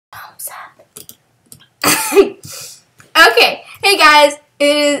thumbs up. Okay, hey guys, it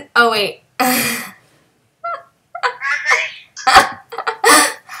is. Oh wait.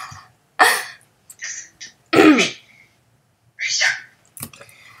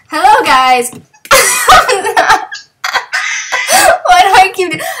 Hello guys. Why do I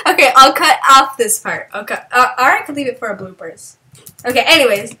keep? Okay, I'll cut off this part. Okay, or I could leave it for a bloopers. Okay,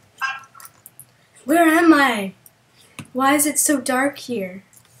 anyways. Where am I? Why is it so dark here?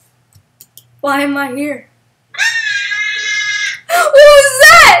 Why am I here? What was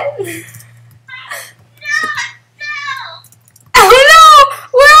that? Oh no!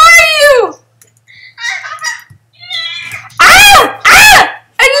 Where are you? Ah! Ah!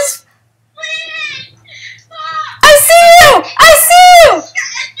 I see you! I see you!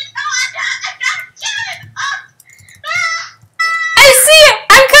 I see you!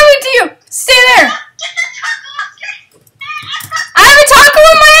 I'm coming to you! Stay there! I have a taco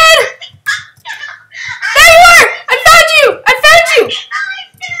in my head! There you are! I found you! I found you!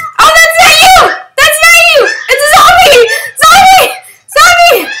 Oh, that's not you! That's not you! It's a zombie! Zombie!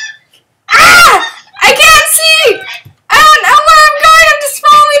 Zombie! Ah! I can't see! I don't know where I'm going! I'm just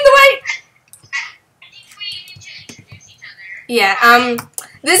following the way. Yeah,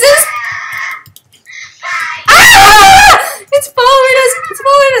 this is... Ah! It's following us! It's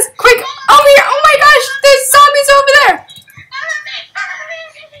following us! Quick! Over here! Oh my gosh! There's zombies over there!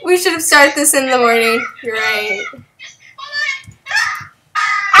 We should have started this in the morning. You're right.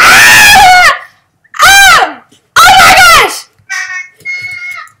 Ah! Ah! Oh my gosh!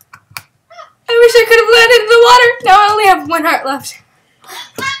 I wish I could have landed in the water. Now I only have one heart left.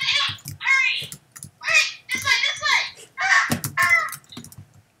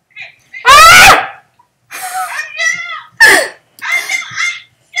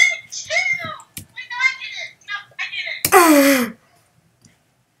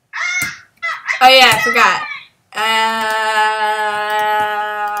 Oh yeah, I forgot.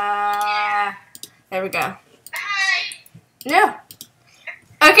 There we go. No.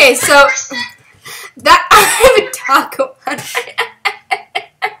 Okay, so that I have a taco on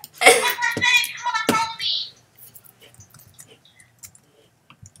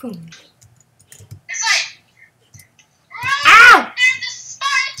Boom. Ow!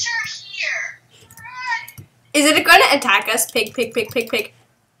 Is it going to attack us? Pig, pig, pig, pig, pig.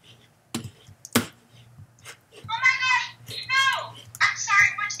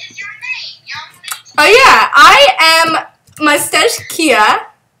 Oh yeah, I am Mustache Kia.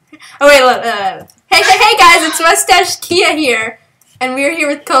 Oh wait, look. Hey guys, it's Mustache Kia here. And we're here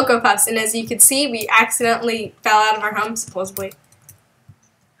with Cocoa Puffs, and as you can see, we accidentally fell out of our home, supposedly.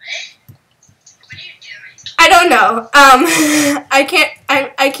 What are you doing? I don't know. I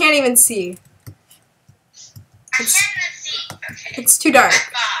can't even see. I can't even see. Okay. It's too dark.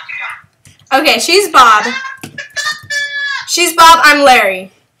 Okay, she's Bob. She's Bob, I'm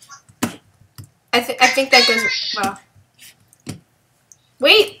Larry. I think that goes well.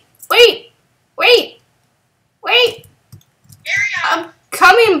 Wait. I'm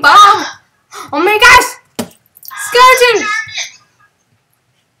coming, Bob. Oh my gosh. Skeleton.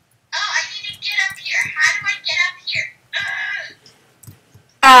 Oh, I need to get up here. How do I get up here?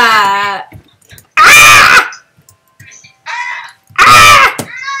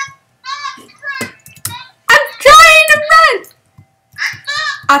 I'm trying to run.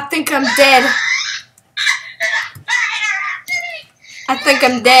 I think I'm dead. I think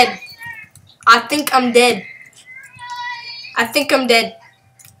I'm dead. I think I'm dead. I think I'm dead.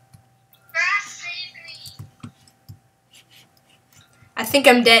 I think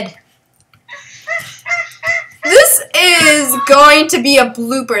I'm dead. This is going to be a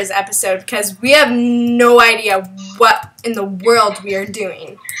bloopers episode because we have no idea what in the world we are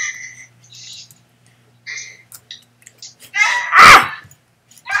doing. Ah!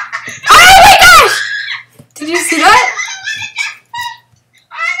 Oh my gosh! Did you see that?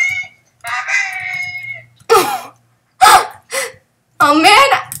 Oh man!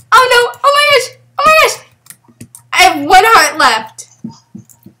 Oh no! Oh my gosh! Oh my gosh! I have one heart left.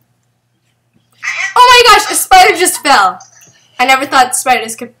 Oh my gosh! A spider just fell. I never thought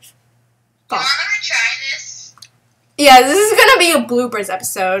spiders could fall. Do you want to try this? Yeah, this is gonna be a bloopers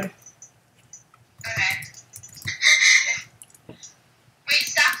episode. Okay. Wait,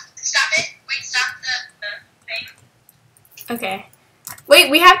 stop it. Wait, stop the thing. Okay. Wait,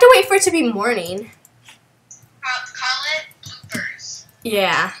 we have to wait for it to be morning. Call it bloopers.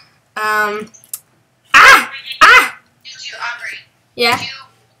 Yeah. Did you, Aubrey? Yeah. Did you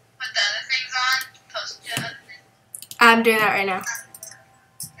put the other things on? Post the other things? I'm doing that right now.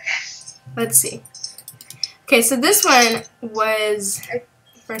 Okay. Let's see. Okay, so this one was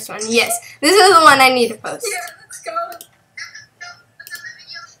first one. Yes, this is the one I need to post. Yeah, let's go.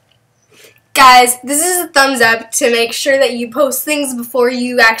 Guys, this is a thumbs up to make sure that you post things before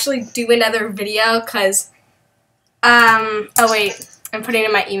you actually do another video, because, oh wait, I'm putting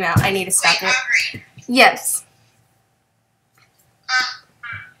in my email. I need to stop it. Aubrey, Yes.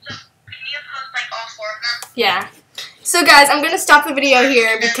 so can you post like all 4 of them? Yeah. So guys, I'm going to stop the video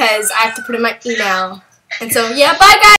here because I have to put in my email. And so, yeah, bye guys!